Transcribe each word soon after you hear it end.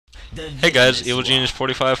Hey guys, Evil Genius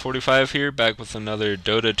 4545 here, back with another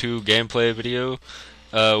Dota 2 gameplay video.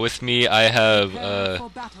 With me I have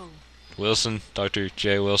Wilson, Dr.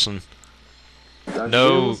 J. Wilson.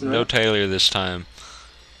 No Taylor this time,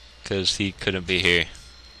 because he couldn't be here.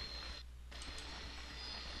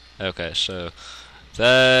 Okay, so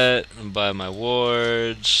that, by my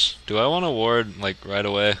wards. Do I want to ward, like, right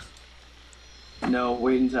away? No,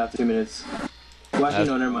 wait until after 2 minutes. Well, actually,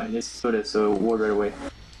 no, never mind. It's Soda, so ward right away.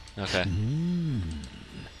 Okay.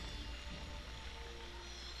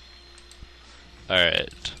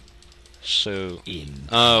 Alright. So,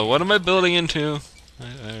 what am I building into?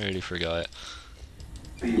 I already forgot.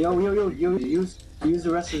 Yo, use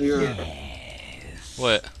the rest of your...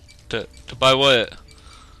 What? To buy what?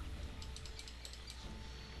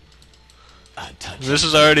 This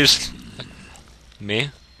is already... Me?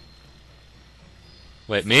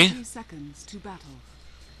 Wait, me? 30 seconds to battle.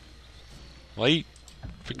 Why are you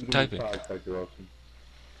freaking typing?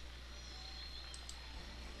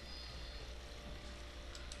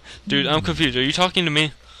 Dude, I'm confused. Are you talking to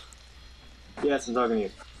me? Yes, I'm talking to you.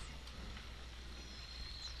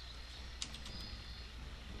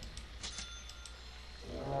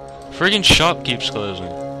 Friggin' shop keeps closing.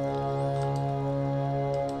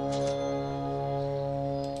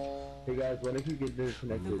 Hey guys, what if you get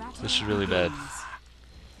disconnected? This is really bad.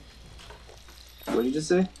 What did you just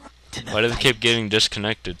say? Why do they keep getting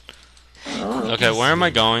disconnected? Oh. Okay, where am I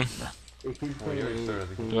going? It keeps playing.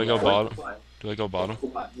 Do I go bottom? Do I go bottom? Go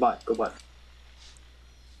bot, go bot.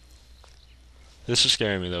 This is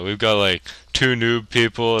scaring me though. We've got like 2 noob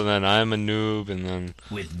people, and then I'm a noob, and then...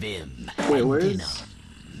 With Vim. Wait, where's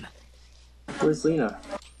Lena?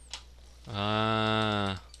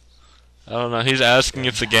 I don't know. He's asking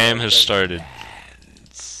if the game has started.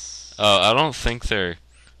 Oh, I don't think...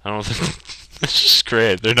 This is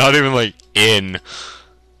great. They're not even like in.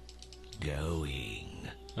 Going.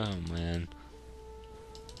 Oh man.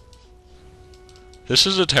 This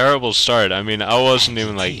is a terrible start. I mean, I wasn't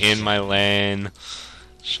even like in my lane,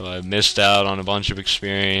 so I missed out on a bunch of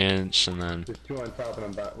experience, and then... There's 2 on top and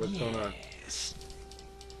I'm back. What's going on?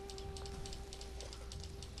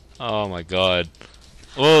 Oh my god.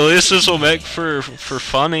 Well, at least this will make for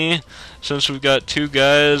funny, since we've got 2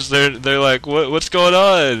 guys. They're like, what's going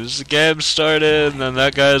on? Is the game started? And then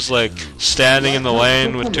that guy's like standing in the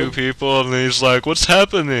lane with 2 people, and he's like, what's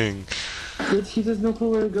happening? He has no clue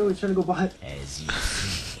where to go. He's trying to go bot. As you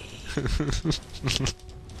see.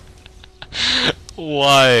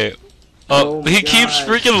 Why? Oh he my keeps gosh.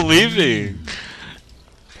 freaking leaving.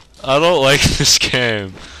 I don't like this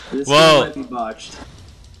game. This Well, game might be botched.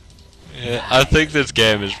 yeah, I think this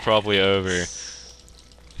game is probably over.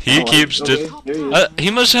 He keeps okay, there he is. he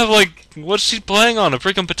must have like, what's he playing on? A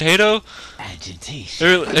freaking potato?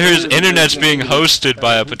 Agitation. His internet's being hosted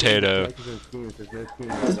by a potato.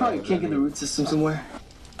 There's probably a kink in the root system somewhere.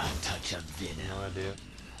 A touch of venom. No idea.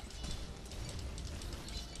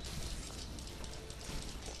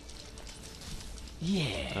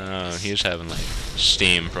 Yeah. Oh, he's having like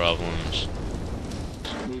Steam problems.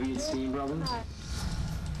 Maybe it's Steam problems. Yeah,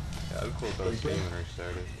 I'd cool if I was Steam and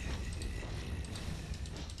restarted.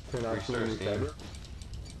 Turn on Restart Steam, Steam. restart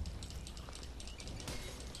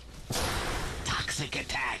it. Toxic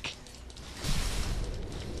attack.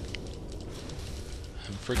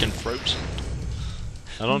 I'm freaking frozen.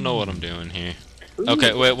 I don't know what I'm doing here.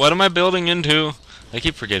 Okay, wait, what am I building into? I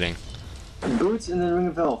keep forgetting. Boots and then Ring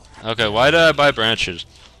of Health. Okay, why did I buy branches?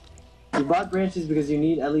 You bought branches because you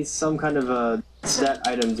need at least some kind of a stat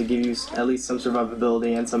item to give you at least some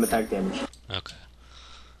survivability and some attack damage. Okay.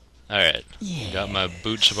 Alright. Got my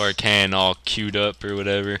Boots of Arcane all queued up or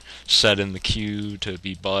whatever. Set in the queue to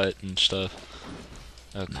be bought and stuff.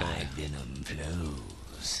 My Okay. venom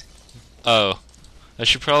flows. Oh. I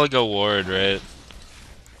should probably go ward, right?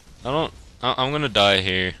 I'm gonna die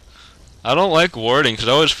here. I don't like warding, because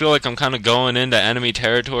I always feel like I'm kind of going into enemy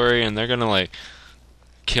territory and they're gonna, like,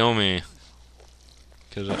 kill me.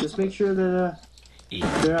 Just make sure that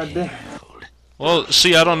they're not there. Well,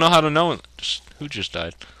 see, I don't know how to know. Who just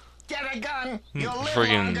died? Get a gun. You'll live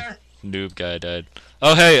Friggin' longer. noob guy died.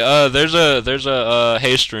 Oh, hey, there's a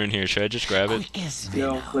haste rune here. Should I just grab it? Quick as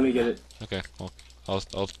No, venom. let me get it. Okay, well,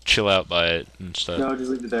 I'll chill out by it and stuff. No,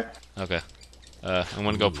 just leave it there. Okay. I'm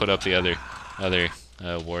gonna go put up the other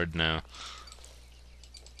ward now.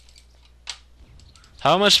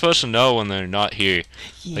 How am I supposed to know when they're not here?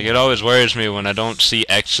 Like, it always worries me when I don't see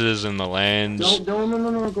X's in the lanes.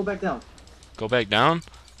 No, go back down. Go back down?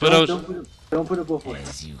 But I was... Don't put it both ways.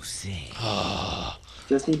 As you say.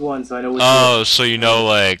 Just need one so I know which Oh, so you know,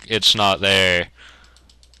 like, it's not there.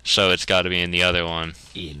 so it's got to be in the other one.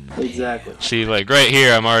 Exactly. See, like right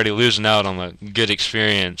here, I'm already losing out on the good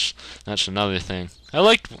experience. That's another thing. I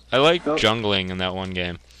liked jungling in that one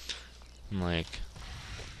game. Like,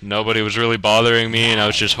 nobody was really bothering me, and I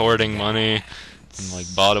was just hoarding money and like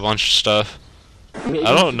bought a bunch of stuff.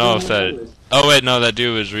 I don't know if that. Oh wait, no, that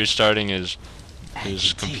dude was restarting his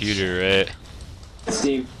computer, right?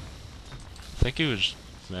 Steam. I think he was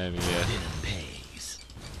maybe, yeah.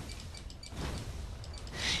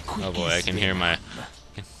 Oh boy, I can hear my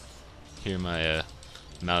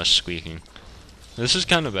mouse squeaking. This is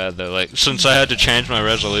kind of bad though. Like, since I had to change my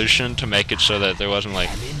resolution to make it so that there wasn't like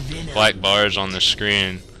black bars on the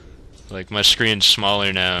screen. Like, my screen's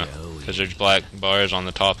smaller now because there's black bars on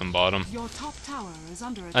the top and bottom. Your top tower is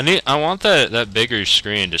under attack. I want that bigger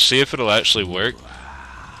screen to see if it'll actually work.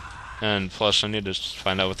 And plus, I need to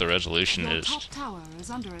find out what the resolution Your is. top tower is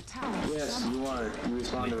under attack. Yes, you are. You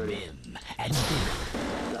respawned already.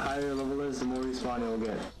 The higher your level is, the more respawn you'll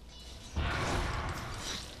get.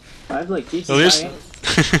 I have like teachers. At least.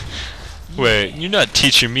 Wait, you're not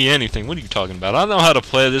teaching me anything. What are you talking about? I know how to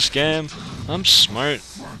play this game. I'm smart.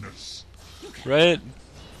 Right?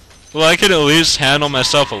 Well, I can at least handle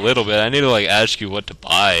myself a little bit. I need to like ask you what to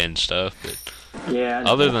buy and stuff, but Yeah.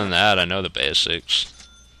 other than that, I know the basics.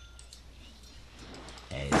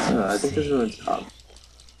 I think this one's top.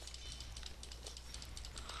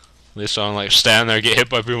 At least I don't like stand there and get hit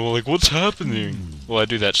by people like, what's happening? Well, I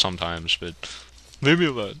do that sometimes, but leave me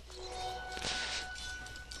alone.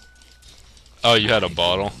 Oh, you had a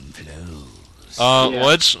bottle. Yeah.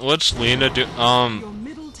 What's Lena do? Your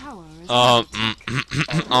middle tower is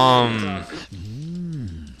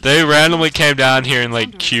They randomly came down here and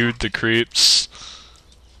like queued the creeps.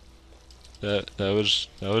 That was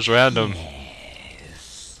random.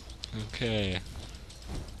 Okay.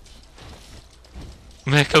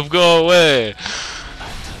 Make them go away.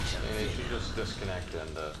 Yeah, you should just disconnect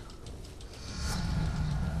and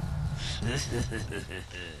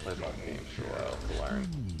play bot games for a while to learn.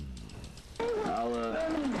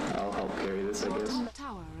 I'll help carry this, I your guess. top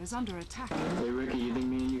tower is under attack. Hey Ricky, you think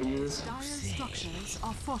me and you can do this? Dire structures are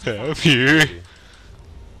I'm fortified. here.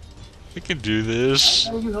 I can do this.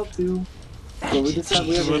 Oh, you help too. Well, we just have A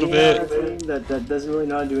little bit. That doesn't really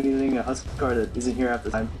know how to do anything. A Huskar that isn't here half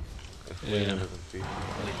the time. If Yeah. Lena doesn't feed.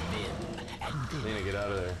 Lena, get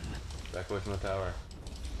out of there. Back away from the tower.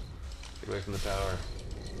 Get away from the tower.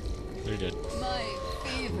 They're dead. My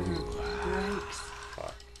fever breaks.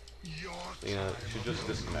 Fuck. Lena, you should just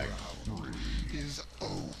disconnect.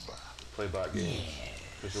 Play bot games.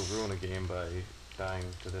 Because you'll ruin a game by dying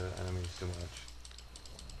to the enemies too much.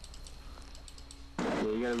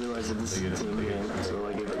 Yeah, you gotta realize that this is a team game, so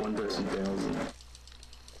like if one person fails.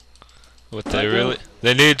 What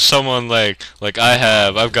they need someone like I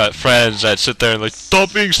have. I've got friends that sit there and like,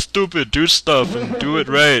 stop being stupid, do stuff and do it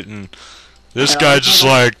right. And this guy just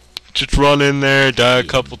like, just run in there, die a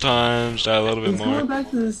couple times, die a little bit He's more. going back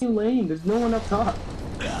to the same lane. There's no one up top.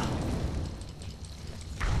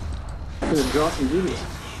 Gonna draw some duties.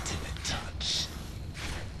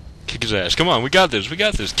 Kick his ass. Come on, we got this.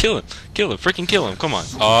 Kill him, freaking kill him. Come on.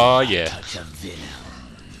 Oh yeah.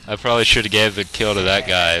 I probably should have gave the kill to that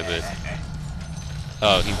guy, but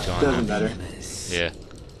oh, he's gone. Doesn't matter. Yeah.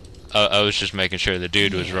 I was just making sure the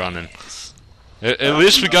dude was running. At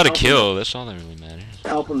least we got a kill. That's all that really matters.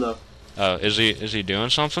 Help him though. Oh, is he doing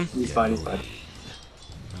something? He's fine. He's fine.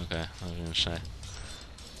 Okay, I was gonna say.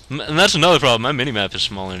 And that's another problem. My minimap is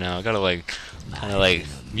smaller now. I gotta like, kind of like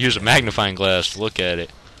use a magnifying glass to look at it.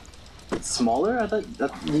 It's smaller. I thought.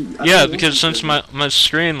 Yeah, because since my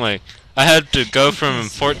screen, like, I had to go from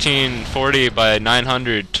 1440 by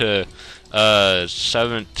 900 to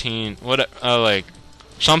 17 like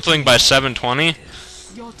something by 720,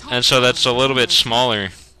 Your top and so that's a tower little is bit smaller,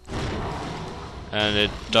 and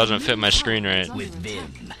it doesn't fit my screen right. With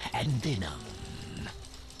Vim and Venom.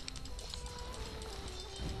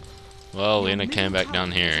 Well, Lena came back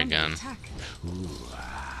down here again.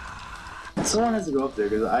 Someone has to go up there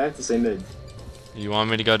because I have to say mid. You want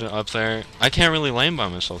me to go up there? I can't really lane by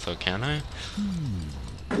myself though, can I?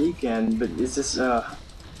 You can, but it's just Yeah.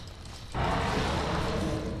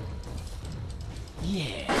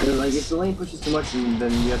 like if the lane pushes too much,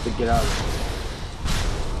 then you have to get out.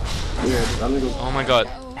 Here, I'm gonna go. Oh my god,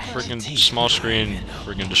 freaking small screen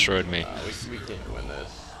freaking destroyed me. We can't win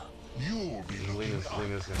this. Lena's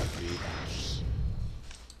gonna beat.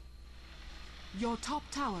 Your top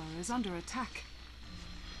tower is under attack.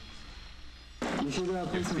 You should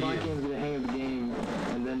play some bot games, get a hang of the game,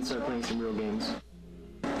 and then start playing some real games.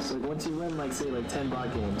 So like once you win, like say like 10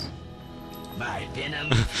 bot games. My Venom.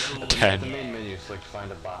 The 10. main menu is like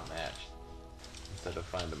find a bot match. instead of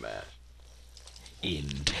find a match.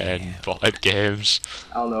 10 bot games.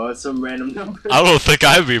 I don't know, it's some random number. I don't think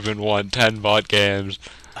I've even won 10 bot games.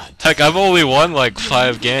 Heck, I've only won like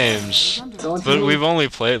 5 games. But we've only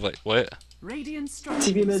played like, what? Radiant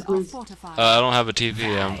TV mid, structures are please. fortified. I don't have a TP,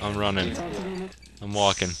 I'm running. I'm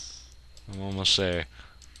walking. I'm almost there.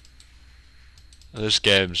 This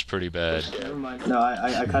game's pretty bad. Never mind. No,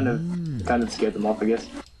 I kind of scared them off, I guess.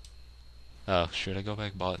 Oh, should I go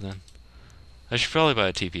back bot then? I should probably buy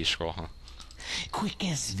a TP scroll, huh? Quick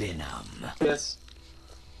as venom. Yes.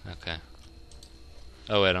 Okay.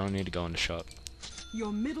 Oh wait, I don't need to go in the shop.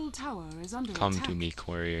 Your middle tower is under Come attack. to me,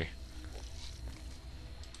 courier.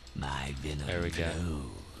 My venom There we go.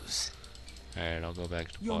 flows. Alright, I'll go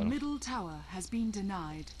back to Your bottom. middle tower has been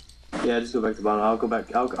denied. Yeah, just go back to bottom. I'll go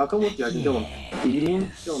back. I'll come with you. I can kill him. You need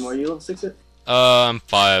him? Kill him. Are you level 6 yet? I'm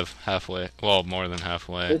 5, halfway. Well, more than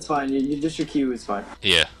halfway. It's fine. You just your Q is fine.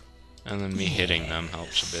 Yeah. And then me hitting them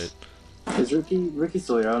helps a bit. Is Ricky's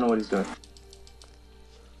still here? I don't know what he's doing.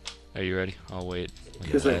 Are you ready? I'll wait.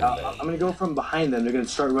 Just wait. I'm gonna go from behind them. They're gonna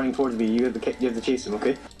start running towards me. You have to chase them,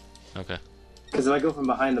 okay? Okay. Because if I go from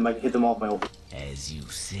behind them, I can hit them off my ult. As you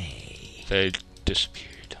say. They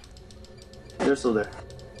disappeared. They're still there.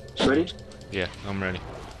 Ready? Yeah, I'm ready.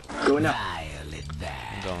 Going now. I'll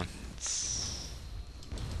advance. I'm going.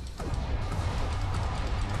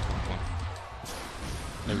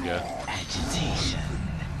 There we go. Agitation.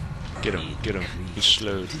 Get him, get him. He's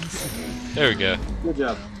slowed. There we go. Good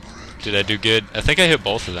job. Did I do good? I think I hit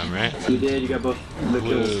both of them, right? You did. You got both the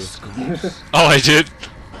kills. Oh, I did?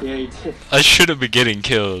 Yeah, you did. I should have been getting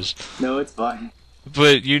kills. No, it's fine.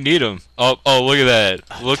 But you need them. Oh, look at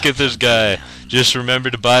that. Look at this guy. Just remember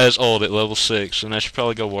to buy his ult at level 6, and I should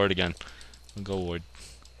probably go ward again. I'll go ward.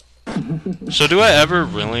 So do I ever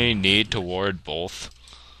really need to ward both?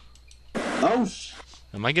 Oh,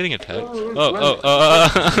 Am I getting attacked? Oh,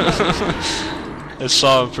 I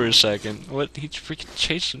saw him for a second. What? He's freaking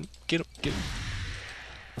chasing. Get him, get him.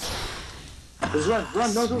 Just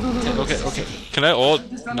run. No. Okay. Can I ult?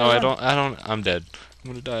 No, I don't. I'm dead.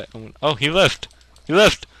 I'm gonna die. Oh, he left. He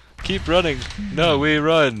left. Keep running. No, we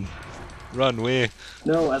run. Run, we.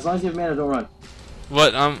 No, as long as you have mana, don't run.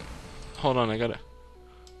 What? Hold on, I gotta.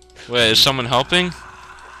 Wait, is someone helping?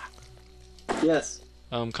 Yes.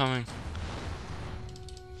 I'm coming.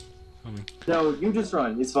 No, you just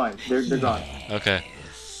run. It's fine. They're gone. Okay.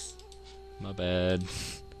 My bad.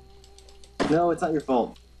 No, it's not your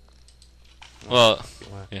fault. Well,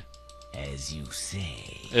 As you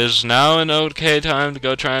say. is now an okay time to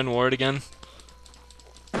go try and ward again?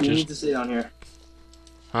 You need to stay down here.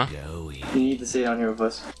 Going. You need to stay down here with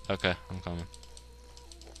us. Okay, I'm coming.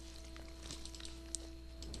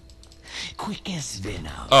 Quick as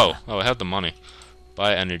venom. Oh, I have the money.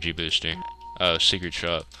 Buy energy booster. Oh, secret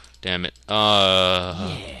shop. Damn it.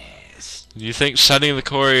 Yes. You think sending the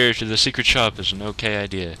courier to the secret shop is an okay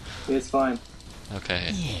idea? It's fine.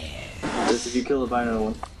 Okay. Just if you kill it, buy another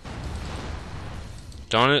one.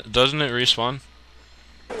 Doesn't it respawn?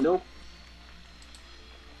 Nope.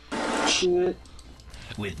 Shit.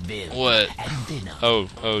 With vim. What? And venom.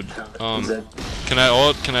 Oh, Dead. can I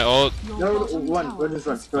ult? Can I ult? Your No, bottom run. tower Just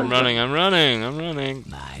run. is Run. I'm running.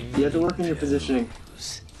 My You have to work on your positioning.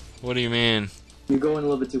 What do you mean? You go in a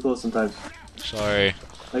little bit too close sometimes. Sorry.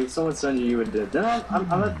 Like if someone stunned you, you would do it. No, I'm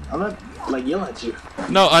not like yelling at you.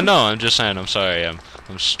 No, I know. I'm just saying. I'm sorry. I'm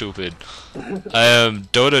stupid. I am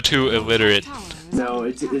Dota 2 illiterate. tower is No,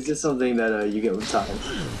 it's just something that you get with time.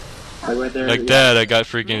 Like right there. Like that, I got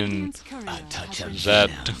freaking Radiant's courier touch has of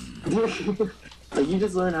been zapped. Like you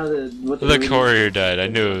just learn how to what The courier died. I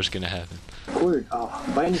knew it was gonna happen. Cord.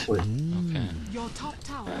 Oh, buy a new cord. Okay. Your top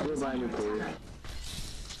tower We'll is buy a new under cord. attack.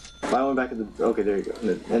 Buy one back at the. Okay, there you go.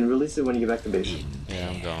 And release it when you get back to base. Yeah,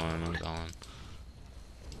 I'm going.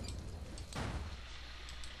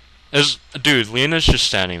 Dude, Lena's just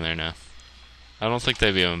standing there now. I don't think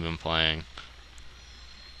they've even been playing.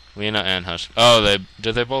 Lena and Husk. Oh,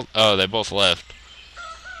 they both? Oh, they both left.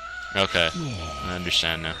 Okay, I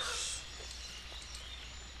understand now.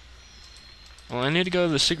 Well, I need to go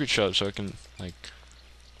to the secret shop so I can, like,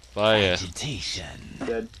 buy a... agitation.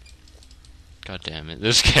 Dead. God damn it,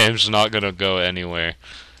 this game's not gonna go anywhere.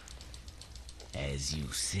 As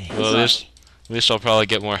you say. Well, at least I'll probably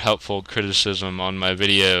get more helpful criticism on my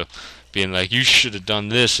video, being like, you should have done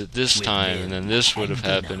this at this time, and then this would have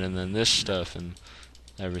happened, and then this stuff, and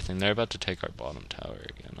everything. They're about to take our bottom tower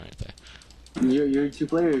again, aren't they? Your two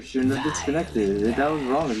players shouldn't have disconnected. That was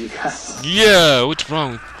wrong of you guys. Yeah, what's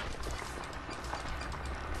wrong?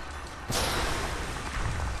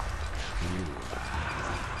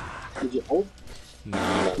 Did you ult?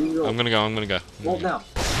 No, You go. I'm gonna go. Ult now.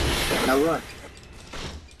 Now run.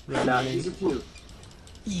 Nah, these are cute.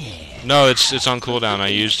 No, it's on cooldown. I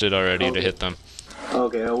used it already to hit them.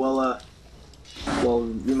 Okay, well,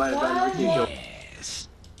 you might have gotten your kill. Yes.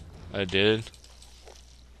 I did.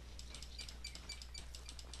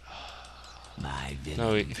 My venom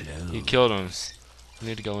No, he flows. killed him. I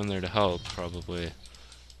need to go in there to help, probably.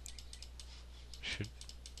 Should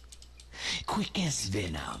Quick as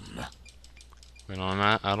venom. wait on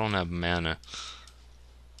that. I don't have mana.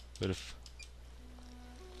 But if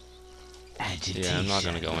Agitation. yeah, I'm not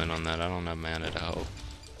gonna go in on that. I don't have mana to help.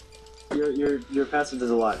 Your passive does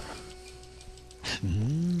a lot.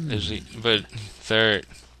 Is he? But they're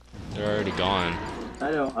already gone.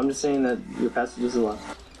 I know. I'm just saying that your passive does a lot.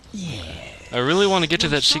 I really want to get to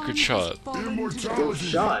that Roshan secret has shop. fallen to Yo, death.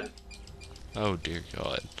 Sean. Oh dear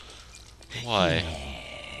God. Why?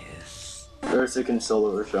 Ursa can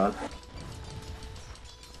solo Sean.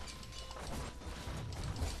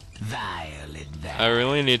 Violet I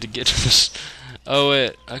really need to get to this. Oh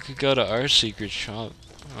wait, I could go to our secret shop.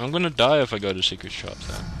 I'm gonna die if I go to secret shop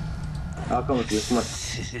though. I'll come with you. Come on.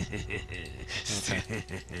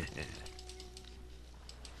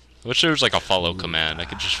 Wish there was like a follow command. I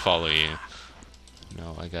could just follow you.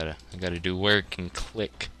 No, I gotta do work and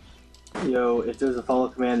click. Yo, if there's a follow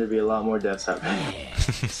command, there'd be a lot more deaths happening.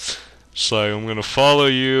 So I'm gonna follow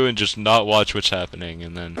you and just not watch what's happening,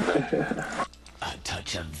 and then A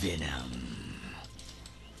touch of venom.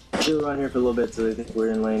 Chill around here for a little bit so they think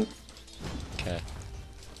we're in lane. okay.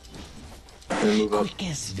 And then move up. Quick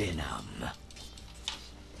as venom.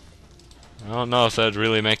 I don't know if that'd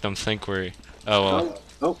really make them think we're. Oh well.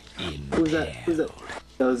 Oh, who's that? Who's that?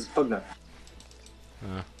 That was Pugnut.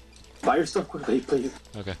 Buy your stuff quickly, please.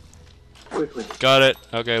 Okay. Quickly. Got it.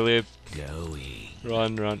 Okay, leave.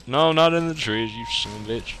 Going. Run. No, not in the trees, you son of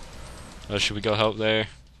a bitch. Oh, should we go help there?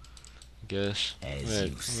 I guess. As Wait,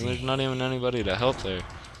 you well, there's not even anybody to help there.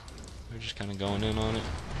 We're just kind of going in on it.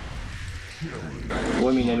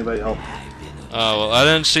 What do you mean anybody help? Oh, well, I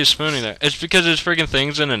didn't see Spoonie there. It's because his freaking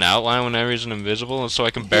thing's in an outline whenever he's invisible, and so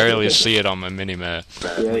I can barely see it on my mini-map.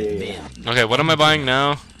 Yeah. Okay, what am I buying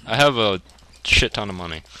now? I have a shit ton of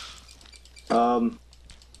money.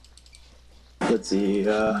 Let's see,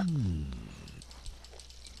 buy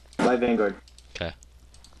Vanguard. Okay.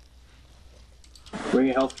 Ring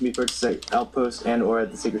of Health can be purchased at Outpost and or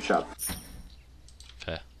at the secret shop.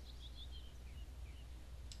 Okay.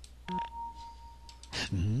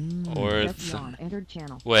 Or John entered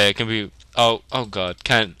channel. wait, it can be. Oh God,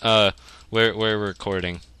 can't. We're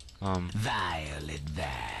recording. Violet van.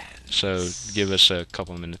 So give us a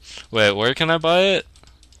couple of minutes. Wait, where can I buy it?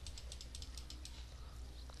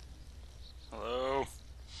 Hello.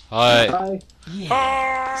 Hi. Hi.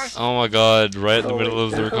 Yes. Oh my God! Right in the Oh, middle wait.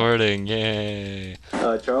 of the recording. Yay.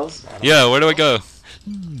 Charles? Yeah. Where do I go?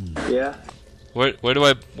 Yeah? Where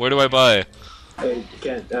do I buy? Hey,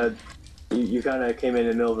 Kent, you kinda came in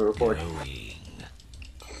the middle of a report. Going.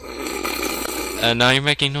 And now you're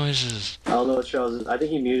making noises. I don't know what Charles is. I think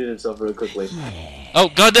he muted himself really quickly. Oh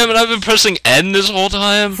God damn it! I've been pressing N this whole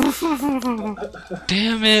time.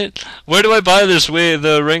 Damn it! Where do I buy this? Wait,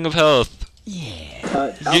 the Ring of Health.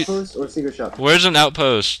 Outpost or secret shop? Where's an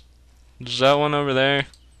outpost? Is that one over there?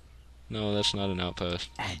 No, that's not an outpost.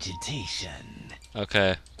 Agitation.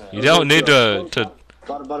 Okay. You don't need to.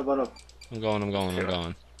 Bottom. I'm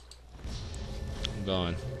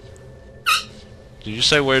going. Did you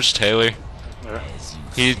say where's Taylor? As you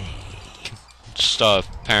He say. stuff.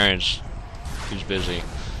 Parents. He's busy.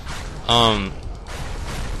 A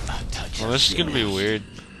touch Well, of this is gonna be venom. weird.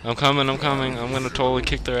 I'm coming. I'm gonna totally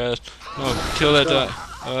kick their ass. No, kill that guy.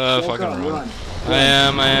 Fucking run. I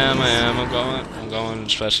am. I'm going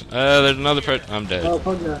as fast. There's another I'm dead. Oh,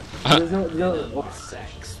 Pugna. There's no.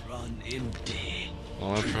 Sacks run empty.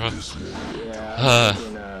 Well, I'm pro.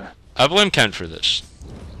 Yeah. I blame Kent for this.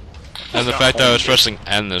 And the fact that I was pressing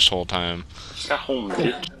N this whole time. Just got home,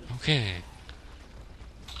 bitch. Okay.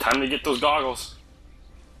 Time to get those goggles.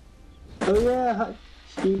 Oh yeah.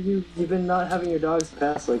 You've been not having your dogs the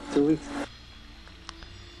past like 2 weeks.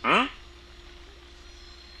 Huh?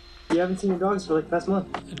 You haven't seen your dogs for like the past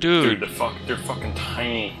month. Dude, Dude, they're fucking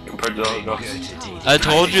tiny compared to the other dogs. I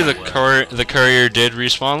told you the courier did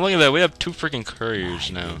respawn. Look at that, we have 2 freaking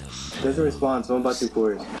couriers now. Doesn't respond, so I'm about 2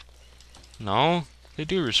 quarters. No, they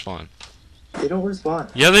do respawn. They don't respond.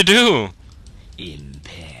 Yeah, they do.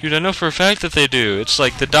 Impaired. Dude, I know for a fact that they do. It's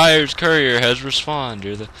like the Dyer's courier has respawned,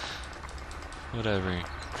 or the whatever.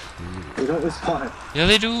 They don't respond. Yeah,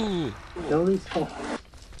 they do. They don't respond.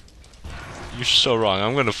 You're so wrong.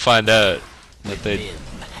 I'm gonna find out that they. Vim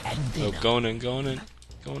and Oh, venom. going in.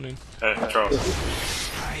 Hey, Charles.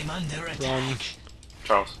 I'm under attack. Run.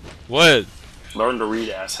 Charles. What? Learn to read,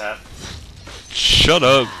 asshat. Shut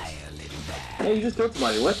up. Hey, you just killed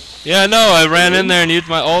somebody. What? Yeah, no, I ran in there and used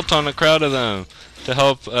my ult on a crowd of them to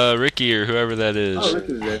help Ricky or whoever that is. Oh, Rick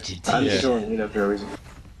was there. I'm just trolling, for no reason.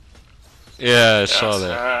 Yeah, I saw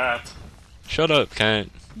that. Asshat. Shut up,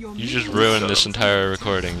 Kent. Your You just middle ruined this entire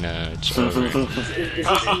recording now. It's over. Is this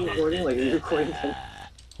recording? Like, are you recording?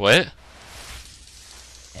 What?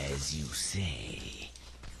 As you say.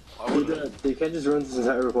 They can't just ruin this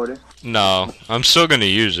entire recording. No, I'm still gonna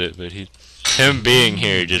use it, but him being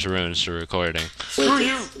here just ruins the recording. Screw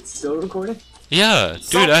you! It's still recording? Yeah,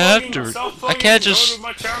 dude, I have to. I can't just.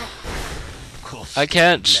 I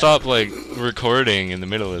can't stop like recording in the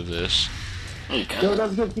middle of this. No,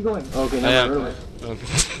 that's good. Keep going. Okay, I never am- mind.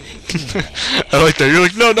 I like that. You're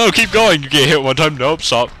like, no, keep going. You get hit one time. Nope,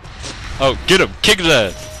 stop. Oh, get him. Kick his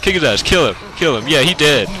ass. Kick his ass. Kill him. Kill him. Yeah, he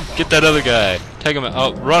did. Get that other guy. Take him out.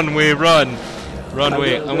 Oh, run, we run. Run,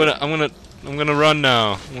 we. I'm gonna run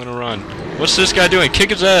now. I'm gonna run. What's this guy doing?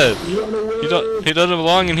 Kick his ass. He doesn't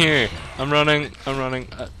belong in here. I'm running. I'm running.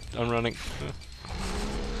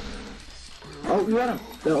 Oh, you got him.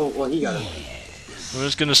 Oh, well, he got him. I'm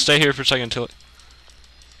just gonna stay here for a second until.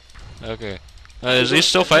 Okay. Is he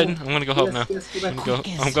still fighting? I'm gonna go help now. Yes, go back.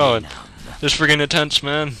 I'm going. This is freaking intense,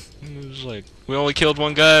 man. It was like we only killed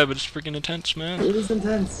one guy, but it's freaking intense, man. It is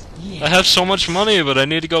intense. I have so much money, but I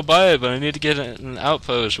need to go buy it. But I need to get an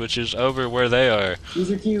outpost, which is over where they are.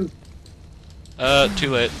 These are cute. Too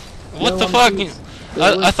late. What No, the I'm fuck? cute.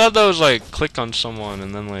 I thought that was like click on someone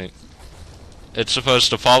and then like it's supposed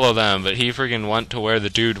to follow them, but he freaking went to where the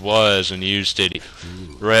dude was and used it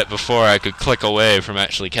right before I could click away from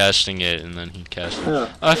actually casting it, and then he cast it. Oh,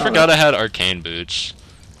 I forgot I had arcane boots,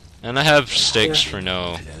 and I have sticks Yeah. for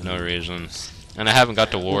no reason, and I haven't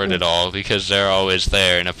got to ward at all because they're always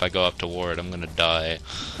there, and if I go up to ward, I'm gonna die.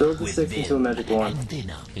 Throw the six into a magic wand.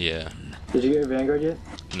 Yeah, Did you get your Vanguard yet?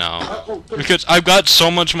 no, because I've got so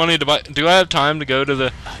much money to buy. Do I have time to go to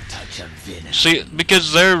the? See,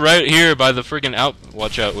 because they're right here by the freaking out.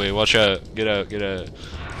 Watch out, wait, watch out. Get out, get out.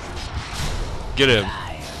 Get him.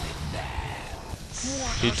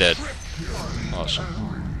 He's dead. Awesome.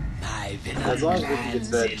 As long as Ricky gets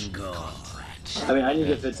fed. I mean, I need to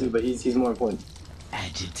get fed too, but he's more important.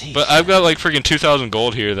 But I've got like freaking 2,000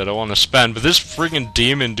 gold here that I want to spend, but this freaking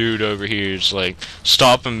demon dude over here is like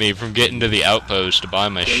stopping me from getting to the outpost to buy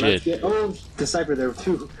my shit. Oh, the sniper there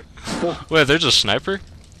too. Wait, there's a sniper?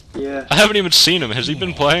 Yeah, I haven't even seen him. Has he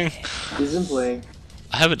been playing? he's been playing.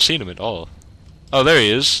 I haven't seen him at all. Oh, there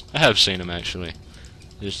he is. I have seen him actually.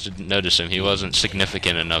 Just didn't notice him. He wasn't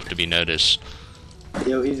significant enough to be noticed.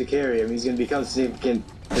 Yo, he's a carry. I mean, he's gonna become significant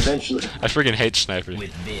eventually. I freaking hate snipers.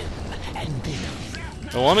 With vim and venom.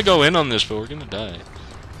 I want to go in on this, but we're gonna die.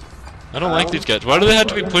 I don't like these guys. Why do they have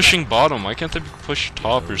to be pushing bottom? Why can't they push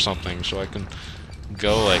top or something so I can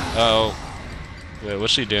go like, oh, wait,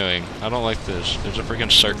 what's he doing? I don't like this. There's a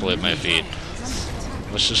freaking circle at my feet.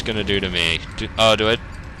 What's this gonna do to me?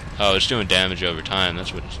 Oh, it's doing damage over time.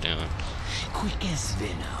 That's what it's doing. Quick as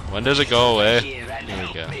venom. When does it go away? Here and There we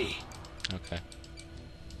help go. me. Okay.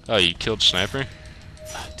 Oh, you killed Sniper?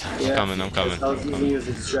 Yeah, I'm coming. I was using you as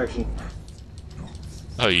a distraction.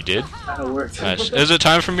 Oh, you did? Kinda worked. Nice. Is it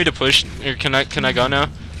time for me to push? Or can I go now?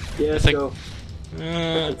 Yeah, let's think- go. Uh,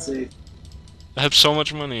 Let's see. I have so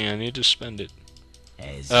much money. I need to spend it.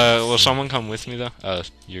 As Will someone come with me though? Oh,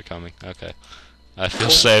 you're coming. Okay. I feel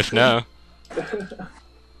safe now.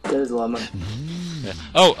 That is a lot of money. Yeah.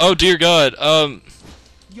 Oh, dear God.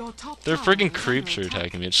 Your top Their tower freaking is creeps are under attack.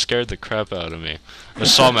 attacking me. It scared the crap out of me. I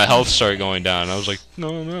saw my health start going down. I was like,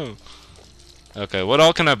 no. Okay, what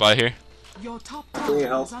all can I buy here? Your top Bring tower your is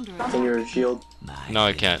health under and attack. your shield. No,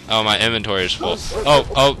 I can't. Oh, my inventory is full.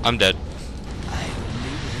 Oh, I'm dead.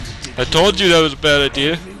 I told you that was a bad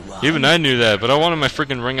idea. Even I knew that, but I wanted my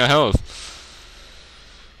freaking ring of health.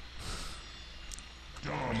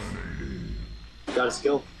 Got a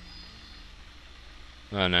skill.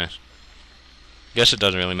 Oh, nice. Guess it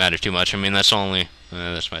doesn't really matter too much. I mean, that's only...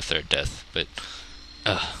 that's my third death, but...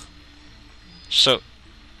 So,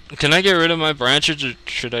 can I get rid of my branches, or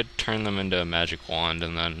should I turn them into a magic wand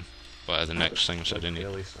and then buy the next things that I need?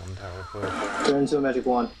 At least some tower push. Turn into a magic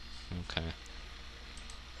wand. Okay.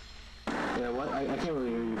 Yeah, what? I can't really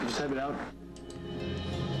hear you. Could you type it out?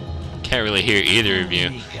 Can't really hear either of you.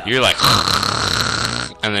 You're like...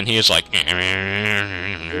 And then he's like...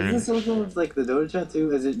 Is this something with like the Dota chat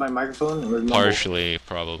too? Is it my microphone or mumble? Partially,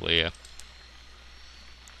 probably, yeah.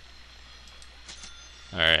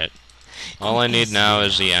 Alright. All I need now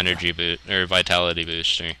is the energy boost, or vitality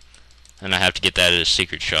booster. And I have to get that at a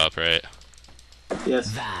secret shop, right?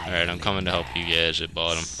 Yes. Alright, I'm coming to help you guys at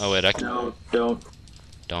bottom. Oh wait, I can... No, don't.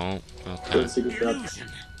 Don't? Go to Okay. the secret shop.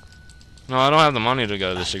 No, I don't have the money to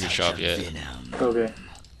go to the secret shop yet. Venom. Okay.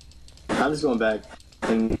 I'm just going back.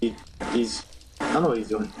 And he's... I don't know what he's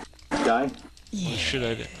doing. Dying? What should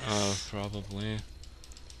I do? Probably.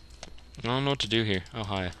 I don't know what to do here. Oh,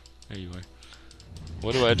 hi. There you are.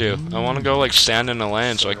 What do I do? I want to go, like, stand in the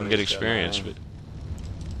lane so I can get experience, but...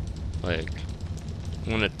 Like...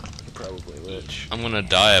 Probably Lich. I'm gonna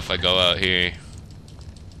die if I go out here.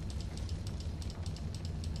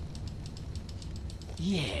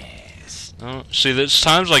 Yes. See, there's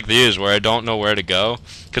times like these where I don't know where to go,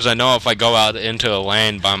 because I know if I go out into a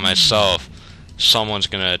lane by myself, someone's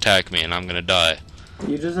gonna attack me and I'm gonna die.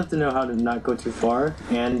 You just have to know how to not go too far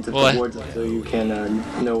and to Well, put wards up so you can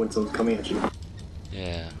know when someone's coming at you.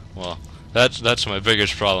 Yeah, well, that's my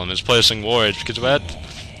biggest problem is placing wards, because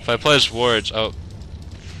if I place wards, oh,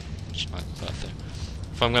 it's not out there.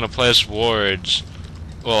 If I'm gonna place wards,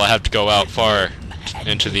 well, I have to go out far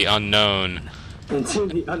into the unknown. Into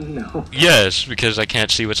the unknown. Yes, because I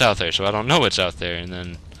can't see what's out there, so I don't know what's out there. And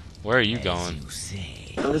then, where are you going? You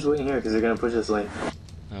say. I'm just waiting here because they're gonna push this lane.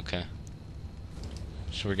 Okay.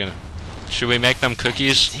 So we're gonna. Should we make them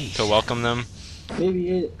cookies to welcome them?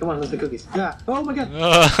 Maybe. Come on, let's make cookies. Yeah. Oh my god.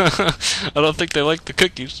 I don't think they like the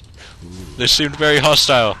cookies. They seemed very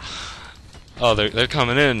hostile. Oh, they're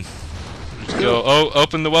coming in. Let's go. Oh,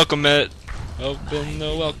 open the welcome mat. Open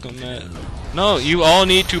the welcome mat. No, you all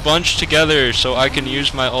need to bunch together so I can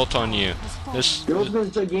use my ult on you. This. Your ultimate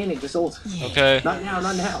is gigantic. Just ult. Okay. Not now.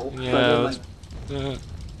 Not now. Yeah. But, let's-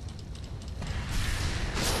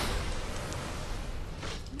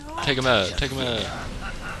 Take him out. Take him out.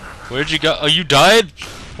 Where'd you go? Oh, you died?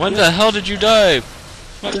 When the hell did you die?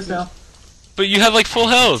 just now. But you had like full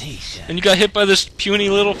health, and you got hit by this puny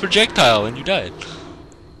little projectile, and you died.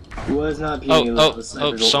 It was not Oh, puny. oh,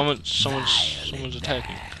 oh! Someone's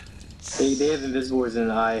attacking. They have invisible wards in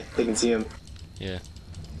the eye. They can see him. Yeah.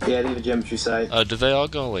 Yeah, they have a geometry sight. Do they all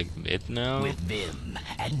go like mid now? With Vim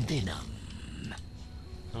and Venom.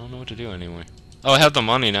 I don't know what to do anymore. Oh, I have the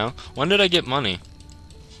money now. When did I get money?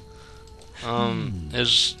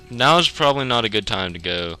 Now's probably not a good time to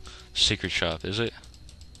go secret shop, is it?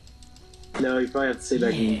 No, you probably have to stay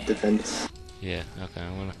back and defend. Yeah. Okay.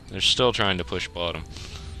 They're still trying to push bottom.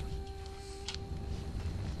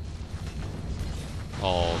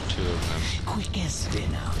 All two of them. Quick as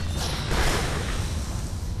Venom.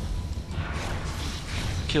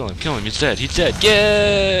 Kill him! Kill him! He's dead! He's dead!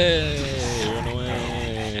 Yay! Run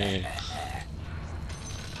away!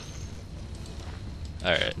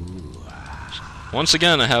 All right. Once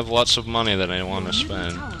again, I have lots of money that I want to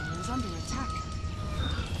spend.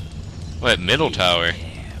 Wait, middle tower?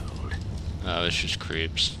 Oh, it's just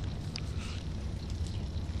creeps.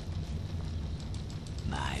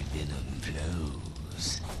 My venom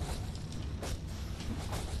flows.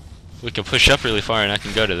 We can push up really far and I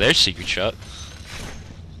can go to their secret shop.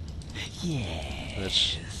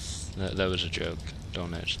 Yes. That was a joke. We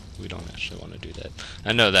don't actually want to do that.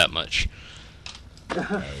 I know that much.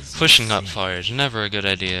 Pushing up far is never a good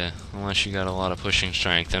idea unless you got a lot of pushing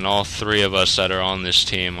strength, and all three of us that are on this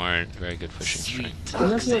team aren't very good pushing strength.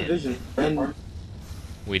 Unless you have vision. And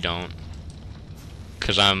We don't,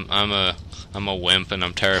 cause I'm a wimp and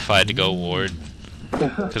I'm terrified to go ward,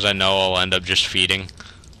 cause I know I'll end up just feeding.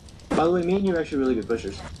 by the way, me and you are actually really good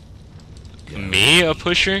pushers. Me a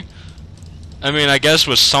pusher? I mean, I guess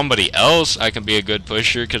with somebody else I can be a good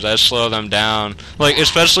pusher because I slow them down. Like,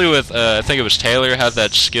 especially with, I think it was Taylor had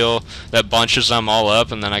that skill that bunches them all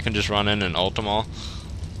up and then I can just run in and ult them all.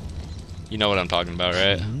 You know what I'm talking about,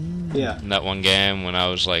 right? Yeah. In that one game when I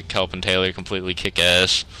was, like, helping Taylor completely kick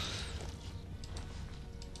ass.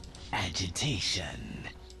 Agitation.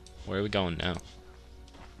 Where are we going now?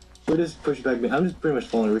 We just push back. I'm just pretty much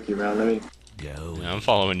following Ricky around. I mean, Go. Yeah, I'm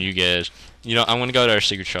following you guys. You know, I'm gonna go to our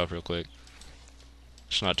secret shop real quick.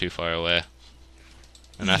 It's not too far away.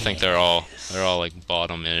 And I think they're all like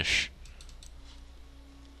bottom-ish.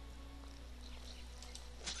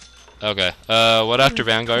 Okay. What after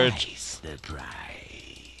Vanguard? Price the price.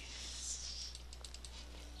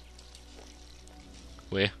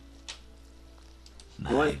 We.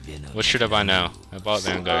 My What? venom What should I buy now? I bought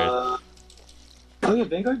Vanguard. oh yeah,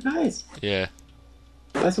 Vanguard, nice. Yeah.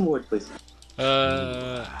 Buy some wards, please.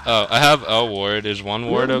 Oh, I have a ward. Is one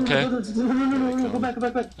ward okay? No, go back, go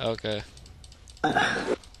back, go back. Okay.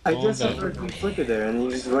 I just saw a flicker there, and you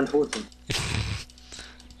just run towards him.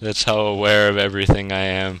 That's how aware of everything I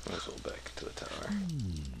am. Let's go back to the tower.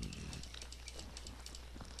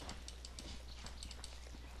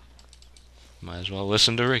 Might as well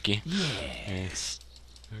listen to Ricky. Yes.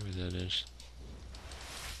 Whoever that is.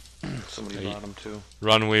 Somebody bought him too.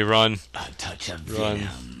 Run, we run. A touch of Run.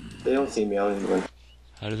 venom. They don't see me. I don't even run.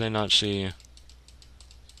 How do they not see you?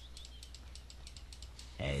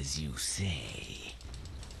 As you say.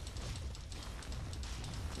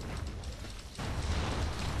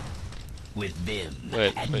 With vim.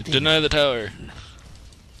 Wait, and wait, vim. deny the tower.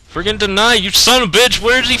 Friggin' deny, you son of a bitch!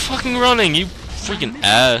 Where is he fucking running? You freaking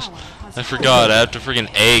ass. I forgot, I have to friggin'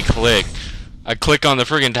 A click. I click on the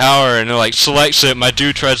friggin' tower and it like selects it, my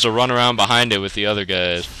dude tries to run around behind it with the other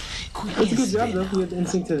guys. That's a good job though. You had the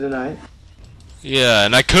instinct to deny it. Yeah,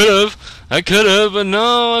 and I could've, but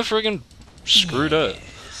no, I friggin' screwed up.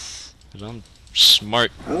 Cause I'm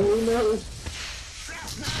smart. I don't really know.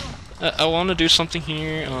 I wanna do something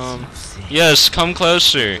here, yes, come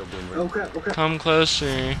closer. Oh crap! Oh crap! Come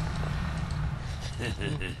closer.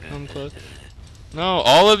 Come close. No,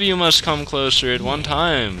 all of you must come closer at one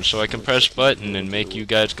time, so I can press button and make you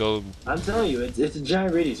guys go. I'm telling you, it's a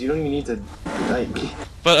giant radius. You don't even need to like.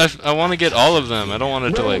 But I want to get all of them. I don't want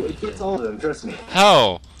it to No, like. it gets all of them. Trust me.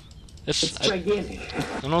 How? It's I gigantic.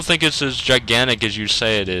 don't think it's as gigantic as you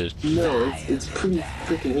say it is. No, it's pretty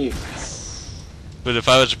freaking huge. But if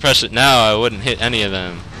I was to press it now, I wouldn't hit any of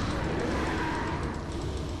them.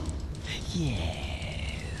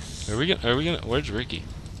 Yes. Are we gonna? Where's Ricky?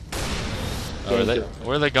 Oh, Can't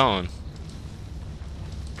where are they going?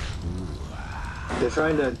 They're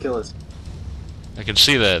trying to kill us. I can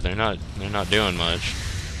see that they're not doing much.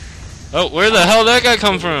 Oh, where the hell did that guy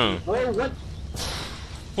come from? Oh, what?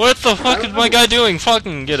 What the fuck is my guy doing?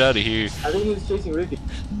 Fucking get out of here. I think he was chasing Ricky.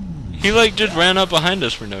 He like just ran up behind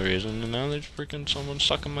us for no reason, and now there's freaking someone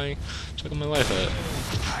sucking my life out.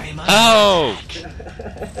 Ouch!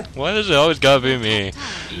 Why does it always gotta be me?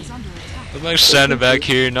 Is under attack. I'm like standing back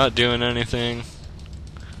here, not doing anything,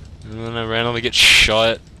 and then I randomly get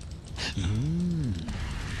shot. Are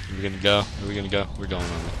we gonna go? Are we gonna go? We're going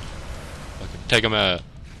on it. Fucking take him out.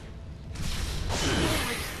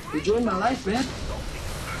 You joined my life, man.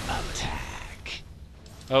 Attack.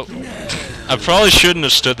 Oh, I probably shouldn't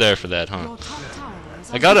have stood there for that, huh? Your top tower is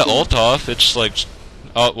I under got an attack. ult off. It's like,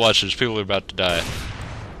 oh, watch this. People are about to die.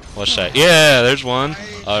 Watch that. Yeah, there's one.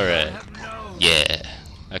 All right. Yeah,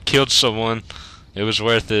 I killed someone. It was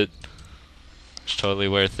worth it. It's totally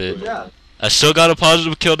worth it. Good job. I still got a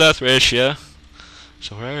positive kill death ratio,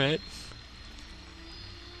 so we're alright.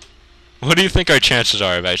 What do you think our chances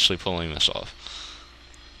are of actually pulling this off?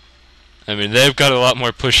 I mean, they've got a lot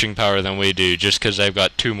more pushing power than we do, just because they've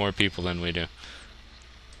got 2 more people than we do.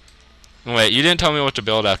 Wait, you didn't tell me what to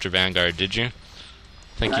build after Vanguard, did you?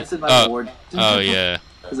 Thank I you. said my ward. Oh yeah.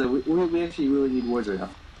 Because we actually really need wards right now.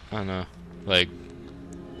 I know. Like,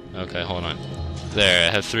 okay, hold on. There,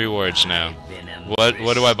 I have 3 wards now. What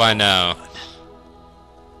do I buy now?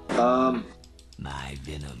 My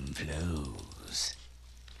venom flows.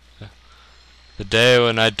 The day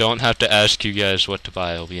when I don't have to ask you guys what to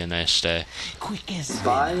buy will be a nice day. Quick as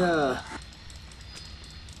Buy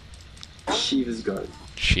Shiva's guard.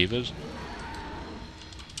 Shivas?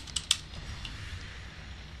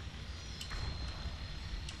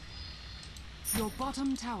 Your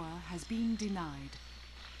bottom tower has been denied.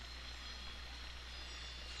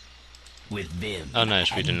 with vim. Oh nice,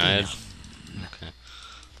 we and denied. venom. Okay.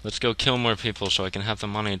 Let's go kill more people so I can have the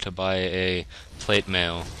money to buy a plate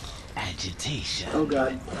mail. Agitation. Oh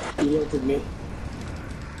god, you wanted me.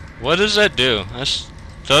 What does that do?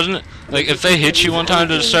 Doesn't it, like, if they hit you one time,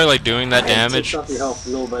 does it start like doing that It damage? takes off your health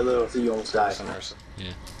little by little so you almost die. It's a nurse.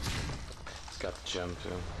 Yeah. It's got the gem too.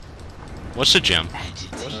 What's a gem?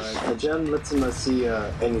 Agitation. The gem lets him see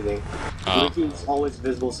anything. Oh. Ricky's always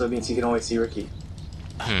visible, so it means he can always see Ricky.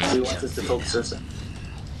 So he wants us to focus Ursa.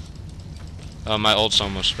 Oh, my ult's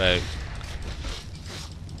almost back.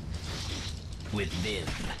 With vim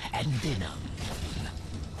and venom.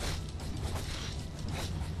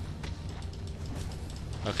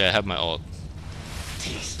 Okay, I have my ult.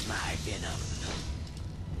 Taste my venom.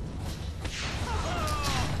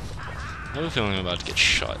 I have a feeling I'm about to get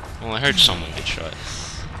shot. Well, I heard someone get shot.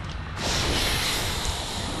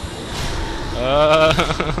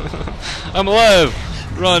 I'm alive!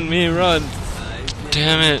 Run, me, run!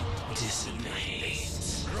 Damn it!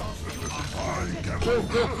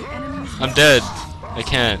 I'm dead. I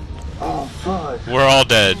can't. Oh fuck. We're all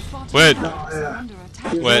dead. Wait, Your bottom tower is under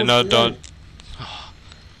attack. wait, no, don't.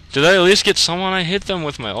 Did I at least get someone? I hit them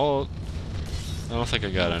with my ult. I don't think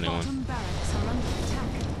I got Your anyone. bottom barracks are under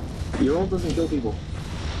attack. Your ult doesn't kill people.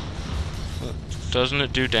 Doesn't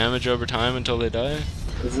it do damage over time until they die?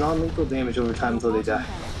 It's non-lethal damage over time until they die.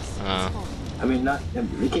 I mean, not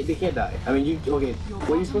they can't die. I mean, okay.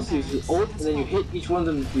 What you're supposed to do is you ult, and then you hit each one of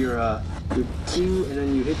them with your Q, and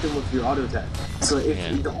then you hit them with your auto attack. So if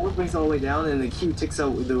Yeah. the ult brings all the way down and the Q takes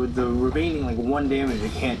out the remaining like 1 damage,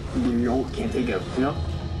 your ult can't take out. You know?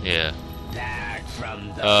 Yeah. Back from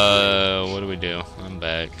the What do we do? I'm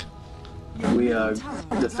back. We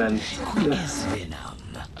defend. quickest venom.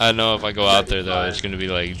 I know if I go out there though, it's gonna be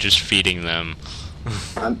like just feeding them.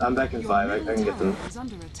 I'm back in 5. I can get them. Is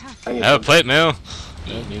under attack. I I can have a get them. plate mail.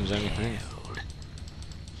 That means anything.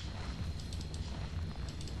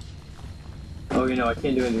 Oh, you know I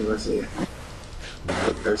can't do anything worse here.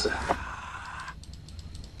 There's a.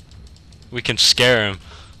 We can scare him.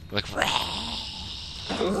 Like,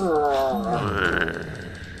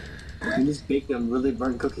 You just bake them really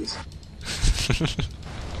burnt cookies.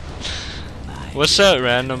 what's that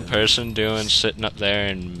random person doing sitting up there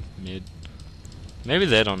in mid? Maybe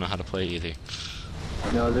they don't know how to play either.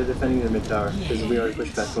 No, they're defending the mid tower because we already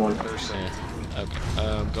pushed past 1. Yeah.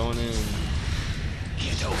 Okay. Going in.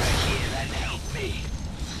 Get over here and help me.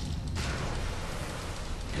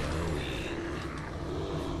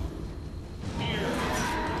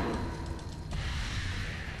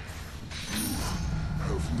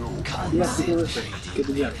 Yeah, get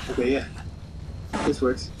the gem. Okay, yeah. This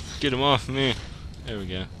works. Get him off me. There we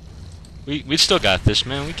go. We still got this,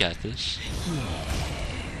 man. We got this.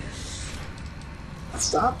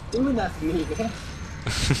 Stop doing that to me, man.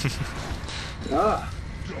 Ah.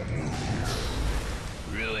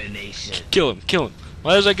 Ruination. Kill him. Kill him.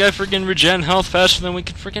 Why does that guy freaking regen health faster than we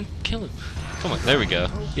can freaking kill him? Come on. There we go.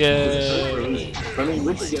 Yay. I mean,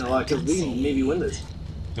 Rich is getting a lot because we can maybe win this.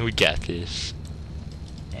 We got this.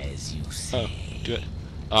 As you Oh, say. do it.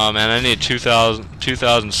 Oh man, I need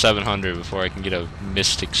 2,700 before I can get a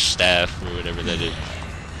Mystic Staff or whatever that is.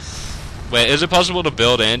 Wait, is it possible to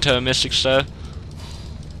build into a Mystic Staff?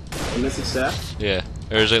 A Mystic Staff? Yeah.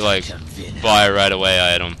 Or is it like buy right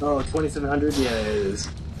away item? Oh, 2,700? Yeah, it is.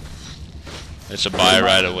 It's a buy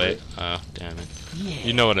right away. Oh, damn it.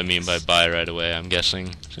 You know what I mean by buy right away, I'm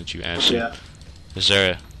guessing, since you answered. Yeah. Is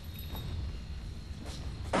there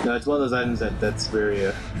a No, it's one of those items that's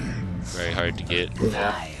very, very hard to get?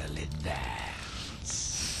 yeah. Violet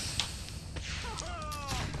bats.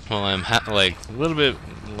 Well, I'm like a little bit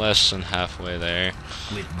less than halfway there.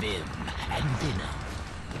 With vim and venom.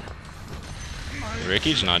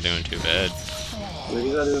 Ricky's not doing too bad.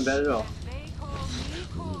 Ricky's not doing bad at all. They call me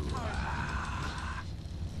full power.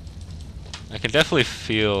 I can definitely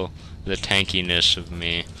feel the tankiness of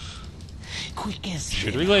me. Quickest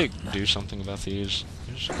Should we like do something about these?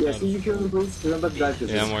 Yeah, see you kill him, please? 'Cause I'm about to die to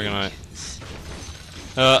this. Yeah, I'm working on it.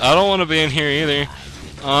 I don't want to be in here either.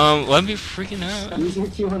 Let me freaking out. Use your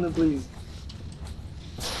Q on them, please.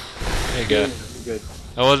 There you go. Good.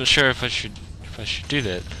 I wasn't sure if I should do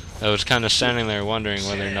that. I was kind of standing there wondering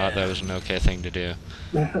whether or not that was an okay thing to do.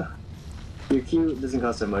 Your Q doesn't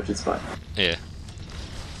cost that much, it's fine. Yeah.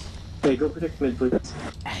 Hey, go protect mid, please.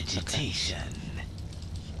 agitation.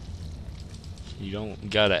 You don't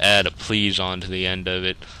gotta add a please onto the end of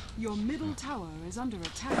it. Your middle tower is under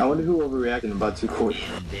attack. I wonder who overreacted in about 2 quarters.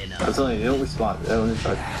 I'm telling you, they don't respond. They don't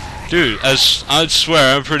respond. Dude, I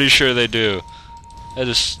swear, I'm pretty sure they do. I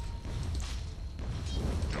just...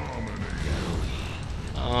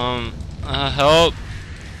 help.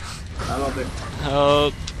 I'm up there.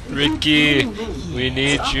 Help. Ricky, we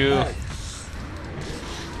need you. I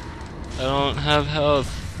don't have health.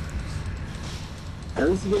 At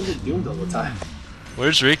least you don't get doomed all the time.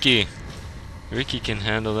 Where's Ricky? Ricky can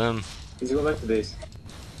handle them. He's going back to base.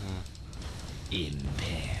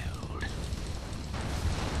 Impaled.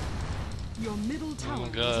 Your middle tower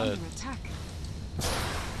is God. under attack.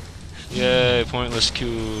 Yay, pointless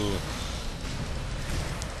Q.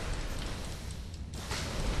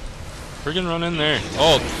 Freaking run in there.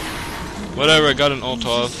 Ult. Whatever, I got an ult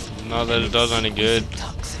off. Not that it does any good.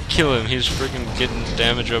 Kill him, he's freaking getting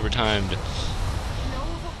damage over time.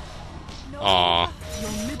 Aw.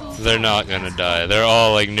 Your middle They're not gonna die. They're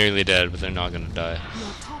all like nearly dead, but they're not gonna die.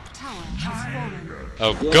 Your top tower has fallen.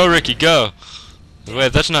 Oh, go Ricky, go!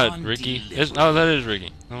 Wait, that's not Ricky. Oh, that is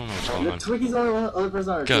Ricky. I don't know what's going on. Look, Ricky's the only other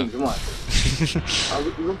person on our Go. team. Come on.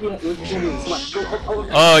 Ricky can do this. Come on. Go.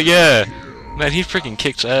 Oh yeah! Man, he freaking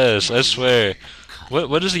kicks ass, I swear.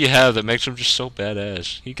 What does he have that makes him just so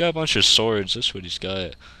badass? He got a bunch of swords, that's what he's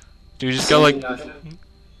got. Dude, he's got like...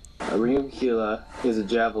 Ring of Kila is a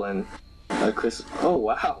javelin. Chris. Oh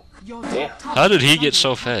wow. Your Damn. top tower How did he is get under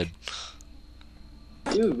so attack.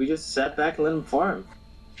 fed? Dude, we just sat back and let him farm.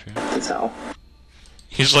 True. That's how.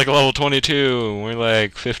 He's like level 22, we're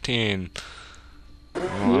like 15. Oh,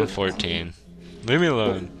 I'm 14. Leave me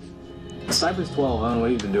alone. Sniper's 12. I don't know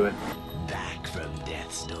what he's been doing. Back from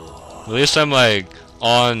death's door. At least I'm like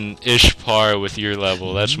on ish par with your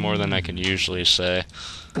level. That's more than I can usually say.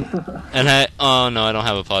 And oh no, I don't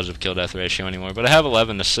have a positive kill death ratio anymore, but I have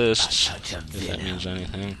 11 assists, if that means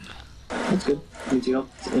anything. That's good. Means you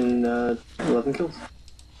helped in 11 kills.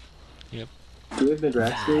 Yep. Do we have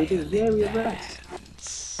mid-racks? Yeah, we do. Yeah, we have racks.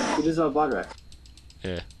 We just have bot racks.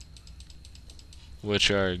 Yeah. Which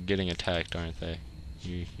are getting attacked, aren't they?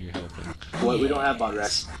 You're helping. What? We don't have bot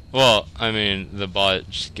racks. Well, I mean, the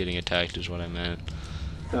bot's getting attacked is what I meant.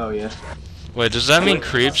 Oh, yeah. Wait, does that mean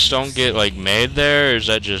creeps don't get, like, made there, or is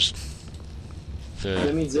that just That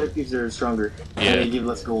the... means their creeps are stronger. Yeah. And they give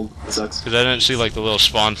less gold. It sucks. Because I didn't see, like, the little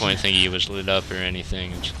spawn point thingy was lit up or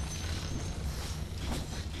anything.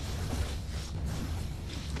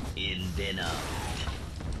 Envenom.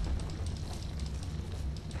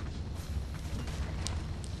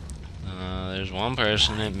 There's one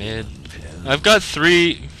person at mid. I've got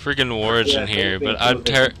 3 freaking wards in here, but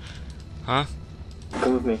I'd Huh?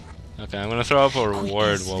 Come with me. Okay, I'm gonna throw up a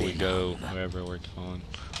reward while we go wherever we're going.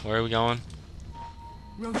 Where are we going?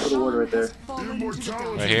 Put a ward right there.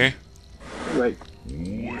 Right here? Right.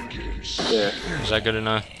 There. Is that good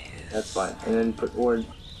enough? That's fine. And then put ward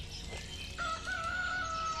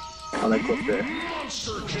on that cliff there.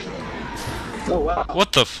 Oh, wow.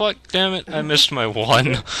 What the fuck? Damn it! I missed my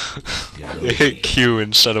 1. It hit Q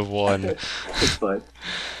instead of 1. It's fine.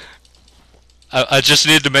 I just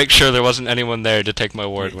needed to make sure there wasn't anyone there to take my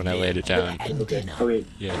ward when I laid it down. Okay. Okay.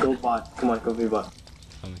 Yeah. Go bot. Come on, go be bot.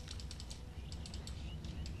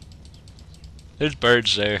 There's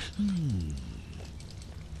birds there.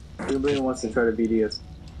 Everybody wants to try to BD us.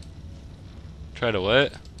 Try to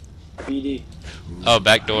what? BD. Oh,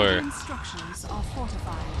 back door. Structures are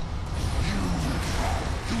fortified.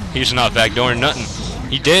 He's not backdooring nothing.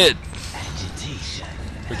 He did.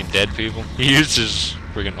 Freaking dead people. He used his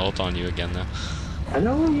freaking ult on you again though. I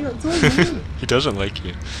know it's only me. He doesn't like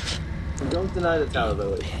you. Don't deny the tower,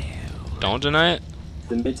 though. Don't deny it?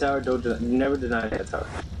 The mid tower, never deny that tower.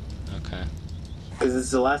 Okay. Because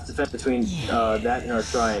it's the last defense between that and our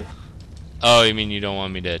shrine. Oh, you mean you don't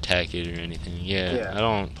want me to attack it or anything? Yeah, Yeah. I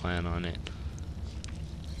don't plan on it.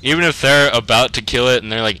 Even if they're about to kill it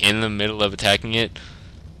and they're like in the middle of attacking it,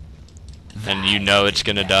 and you know it's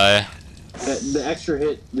gonna die. The extra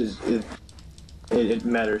hit it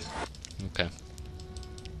matters. Okay.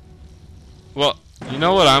 Well, you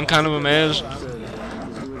know what I'm kind of amazed?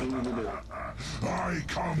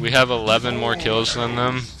 We have 11 more kills than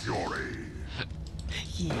them.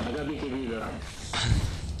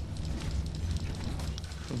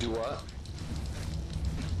 Do what?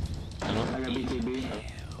 I got BKB.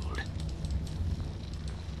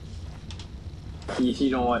 You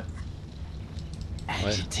don't want.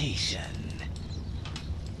 Agitation.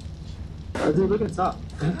 Oh, dude, look at the top.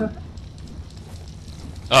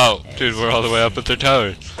 Oh, dude, we're all the way up at their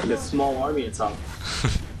tower. Like a small army at top.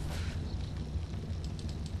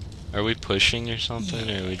 Are we pushing or something,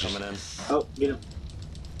 or are we just... Coming in. Oh, get him.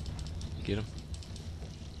 Get him?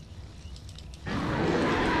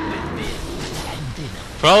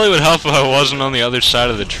 Probably would help if I wasn't on the other side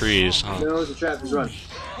of the trees, huh? No, it's a trap. Just run.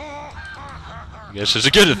 I guess it's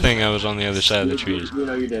a good thing I was on the other side of the trees. You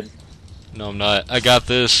know you're dead. No, I'm not. I got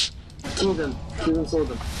this. Kill them. Kill them, sold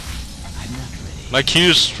them. My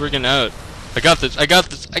Q's freaking out. I got this. I got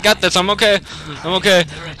this. I got this. I'm okay. I'm okay.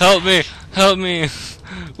 Help me. Help me.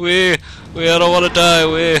 I don't want to die.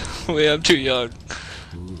 I'm too young.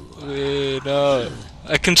 No.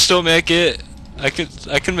 I can still make it. I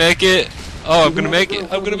can make it. Oh, I'm gonna make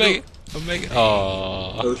it. I'm gonna make it. I'm making it.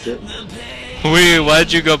 Aww. Oh shit.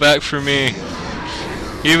 Why'd you go back for me?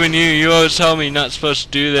 Even you always tell me you're not supposed to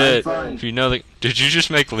do that. I'm fine. If you know that. Did you just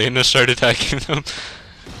make Lena start attacking them?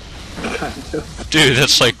 Kind of. Dude,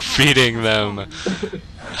 that's like feeding them.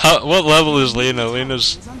 What level is Lena?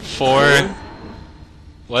 Lena's 4.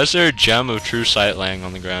 Why is there a gem of true sight laying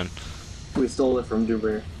on the ground? We stole it from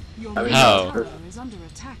Doombringer. Your I mean, How? tower is under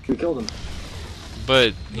attack. We killed him.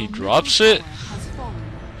 But he drops it? Has fallen.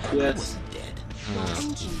 Yes. Your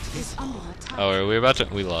ancient is under attack. Oh, are we about to?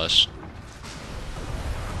 We lost.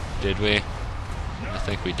 Did we? I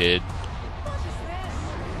think we did.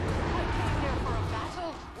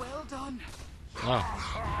 Well done. Oh.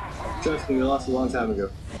 Trust me, we lost a long time ago.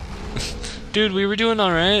 Dude, we were doing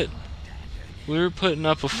alright. We were putting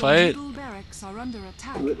up a fight. Your middle barracks are under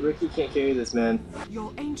attack. Ricky can't carry this, man.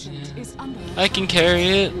 Your ancient is under attack. I can carry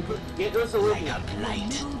it. Get us a Ricky. Your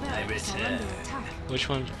middle barracks are under attack. Which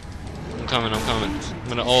one? I'm coming. I'm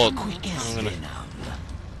gonna ult. I'm gonna.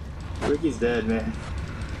 Ricky's dead, man.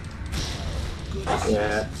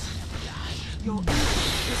 Yeah. Your ancient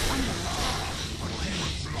is under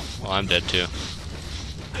attack. Well, I'm dead too.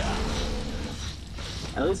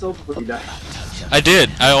 At least hopefully you die. I did.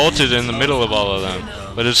 I ulted in the middle of all of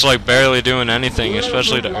them, but it's like barely doing anything,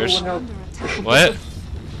 especially to Urs. Under attack. What?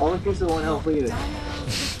 All in case of one health leader.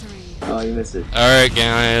 Victory. Oh, you missed it. Alright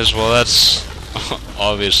guys, well that's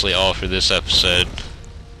obviously all for this episode.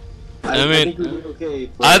 I mean, think we did okay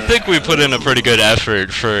for, I think we put in a pretty good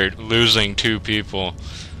effort for losing 2 people.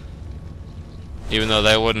 Even though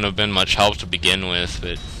that wouldn't have been much help to begin with,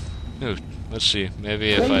 but... Ooh, let's see, maybe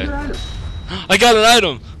if I got an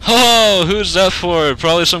item! Oh, who's that for?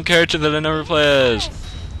 Probably some character that I never play as.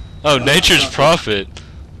 Oh, Nature's Prophet.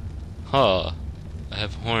 Huh. I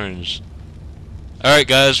have horns. Alright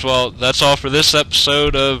guys, well, that's all for this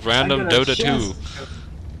episode of Random Dota 2.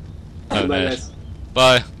 Oh, nice.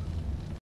 Bye.